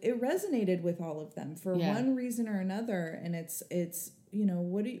know, it resonated with all of them for one reason or another. And it's, you know,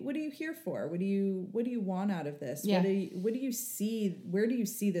 what are you here for? What do you want out of this? Yeah. What do you see? Where do you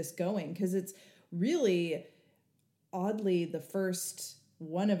see this going? Because it's really oddly the first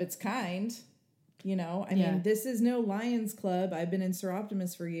one of its kind. You know, I mean, this is no Lions Club. I've been in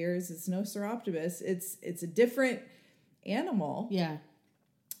Seroptimus for years. It's no Seroptimus. It's a different animal. Yeah.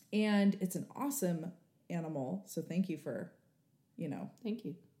 And it's an awesome animal. So thank you for, you know,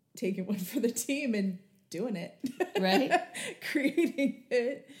 taking one for the team and doing it. Right. Creating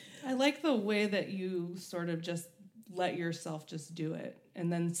it. I like the way that you sort of just let yourself just do it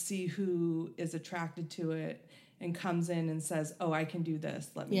and then see who is attracted to it and comes in and says, oh, I can do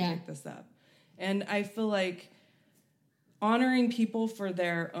this. Let me take this up. And I feel like honoring people for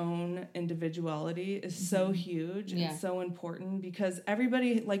their own individuality is so huge and so important because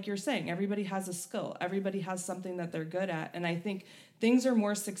everybody, like you're saying, everybody has a skill. Everybody has something that they're good at. And I think things are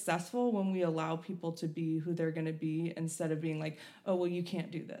more successful when we allow people to be who they're going to be instead of being like, oh, well, you can't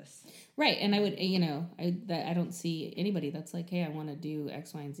do this. Right. And I would, you know, I don't see anybody that's like, hey, I want to do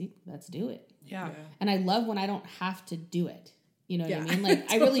X, Y, and Z. Let's do it. Yeah. And I love when I don't have to do it. You know what I mean? Like,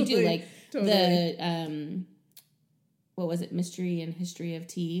 totally, I really do. Like, the, what was it? Mystery and History of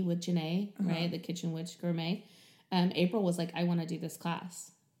Tea with Janae, right? The Kitchen Witch Gourmet. April was like, I want to do this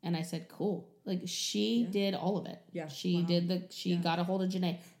class. And I said, cool. Like, she did all of it. Yeah. She got a hold of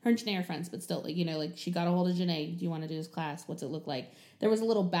Janae. Her and Janae are friends, but still, like, you know, like, she got a hold of Janae. Do you want to do this class? What's it look like? There was a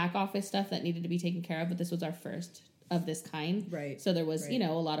little back office stuff that needed to be taken care of, but this was our first of this kind. Right. So there was, you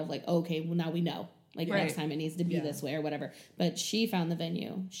know, a lot of like, okay, well, now we know. Like, next time it needs to be this way or whatever. But she found the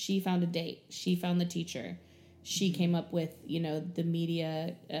venue. She found a date. She found the teacher. She came up with, you know, the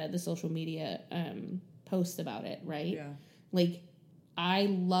media, the social media posts about it, right? Yeah. Like, I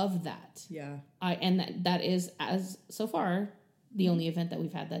love that. Yeah. And that is, as so far, the only event that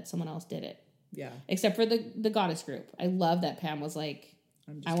we've had that someone else did it. Yeah. Except for the goddess group. I love that Pam was like,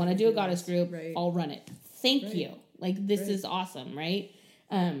 I want to do a goddess group. Right. I'll run it. Thank you. Like, this is awesome, right?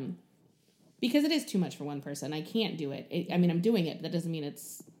 Because it is too much for one person. I can't do it. I mean, I'm doing it, but that doesn't mean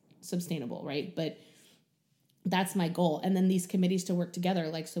it's sustainable, right? But that's my goal. And then these committees to work together.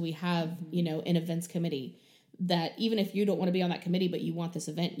 Like, so we have, you know, an events committee that even if you don't want to be on that committee, but you want this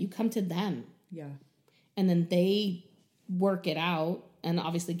event, you come to them. Yeah. And then they work it out and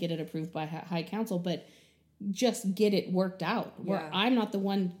obviously get it approved by High Council, but just get it worked out where I'm not the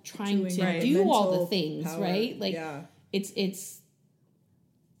one trying to do all the things, power. Right? Like, it's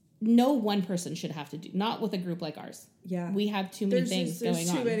no one person should have to do, not with a group like ours. Yeah. We have too many things going on.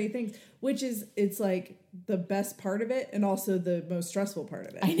 There's too many things, which is, it's like the best part of it and also the most stressful part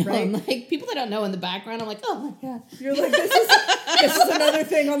of it. I know. Right? I'm like, people that don't know in the background, I'm like, oh my God. You're like, this is another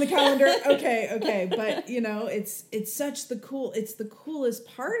thing on the calendar. Okay. But, you know, it's the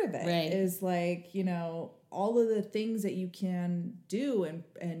coolest part of it is like, you know, all of the things that you can do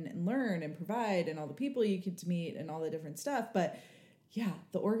and learn and provide and all the people you get to meet and all the different stuff. But yeah,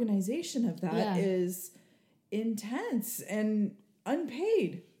 the organization of that is intense and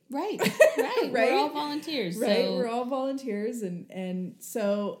unpaid. Right. We're all volunteers. Right. So. We're all volunteers. And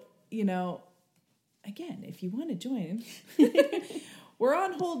so, you know, again, if you want to join, we're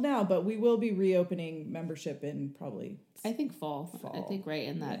on hold now, but we will be reopening membership in probably, I think fall. I think right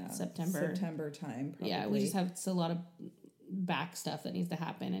in that September time. Probably. Yeah. We just have a lot of back stuff that needs to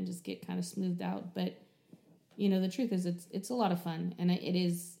happen and just get kind of smoothed out. But you know, the truth is it's a lot of fun and it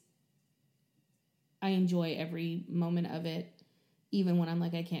is, I enjoy every moment of it, even when I'm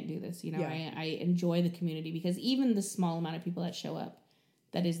like, I can't do this, you know, I enjoy the community because even the small amount of people that show up,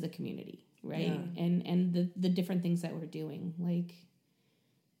 that is the community. Right. Yeah. And the different things that we're doing, like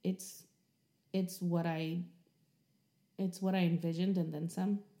it's what I envisioned and then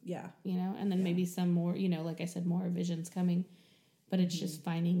some, you know, and then maybe some more, you know, like I said, more visions coming, but it's just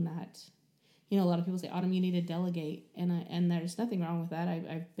finding that. you know, a lot of people say, Autumn, you need to delegate. And there's nothing wrong with that.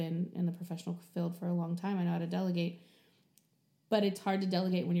 I've been in the professional field for a long time. I know how to delegate. But it's hard to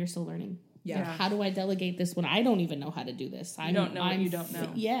delegate when you're still learning. Yeah. How do I delegate this when I don't even know how to do this? You don't know what you don't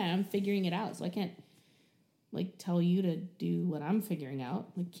know. I'm figuring it out. So I can't, like, tell you to do what I'm figuring out.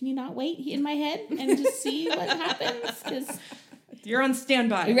 Like, can you not wait in my head and just see what happens? Because you're on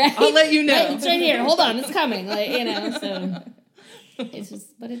standby. Right? I'll let you know. Right, it's right here. Hold on, it's coming. Like, you know, so it's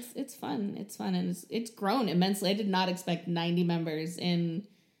just, but it's fun. It's fun, and it's grown immensely. I did not expect 90 members in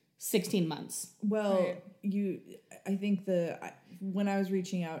 16 months. Well, Right. I think when I was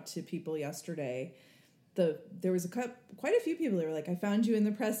reaching out to people yesterday, there was quite a few people that were like, I found you in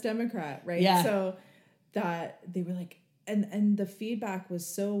the Press Democrat, right? Yeah. So that they were like, and the feedback was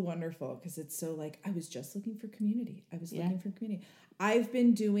so wonderful because it's so like, I was just looking for community. I was looking for community. I've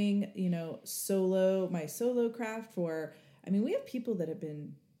been doing, you know, my solo craft we have people that have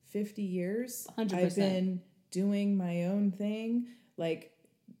been 50 years. 100%. I've been doing my own thing, like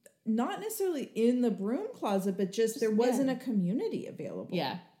not necessarily in the broom closet, but just there wasn't a community available.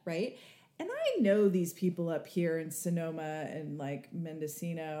 Yeah. Right. And I know these people up here in Sonoma and like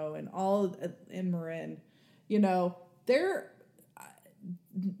Mendocino and all in Marin, you know, they're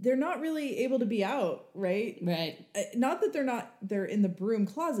not really able to be out, right? Right. Not that they're in the broom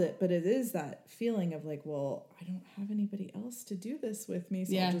closet, but it is that feeling of like, well, I don't have anybody else to do this with me,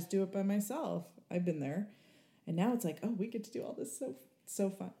 so I'll just do it by myself. I've been there. And now it's like, oh, we get to do all this so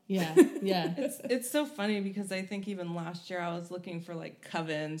fun. Yeah. Yeah. It's so funny because I think even last year I was looking for like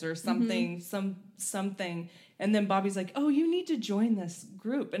covens or something, something. And then Bobby's like, oh, you need to join this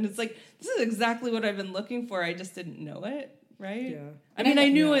group. And it's like, this is exactly what I've been looking for. I just didn't know it. Right. Yeah. I mean, I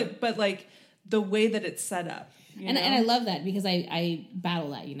knew it, but like the way that it's set up. And I love that because I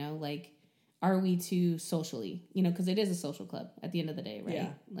battle that, you know, like, are we too socially, you know, because it is a social club at the end of the day, right? Yeah.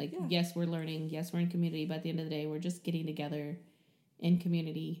 Like, yes, we're learning. Yes, we're in community. But at the end of the day, we're just getting together in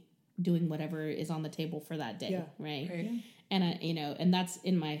community, doing whatever is on the table for that day. Right. Yeah. And you know, and that's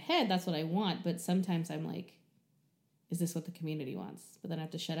in my head. That's what I want. But sometimes I'm like, is this what the community wants? But then I have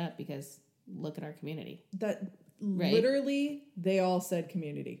to shut up because look at our community. Literally, they all said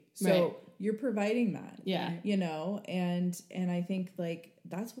community. So you're providing that. Yeah. You know, and I think like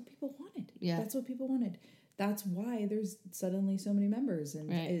that's what people wanted. Yeah. That's what people wanted. That's why there's suddenly so many members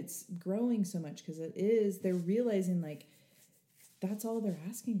and it's growing so much because they're realizing like that's all they're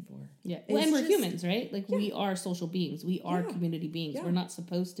asking for. Yeah. Well, and we're humans, right? Like we are social beings. We are community beings. Yeah. We're not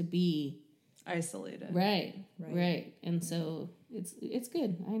supposed to be isolated. Right. And so it's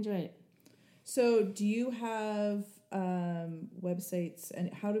good. I enjoy it. So do you have websites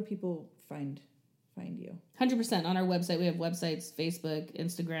and how do people find you? 100% on our website. We have websites, Facebook,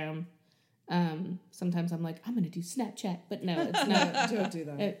 Instagram. Sometimes I'm like, I'm going to do Snapchat, but no, it's not. Don't do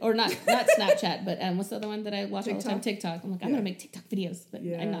that. Or not Snapchat, but what's the other one that I watch all the time? TikTok. I'm like, I'm going to make TikTok videos, but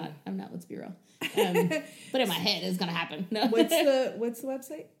I'm not. Let's be real. But in my head, it's going to happen. No. What's the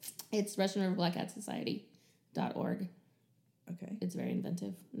website? It's RussianRiverBlackCatSociety.org. Okay. It's very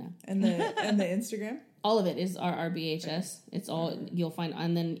inventive. No. And the Instagram? All of it is our RBHS. Okay. It's all you'll find.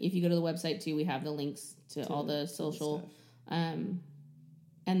 And then if you go to the website too, we have the links to all the social. And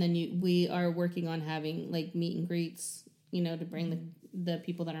then we are working on having like meet and greets, you know, to bring the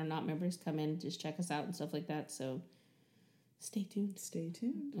people that are not members come in, just check us out and stuff like that. So stay tuned.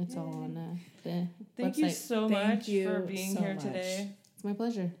 It's all on the website. Thank you so much for being here today. It's my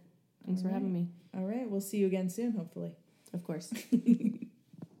pleasure. Thanks for having me. All right. We'll see you again soon, hopefully. Of course.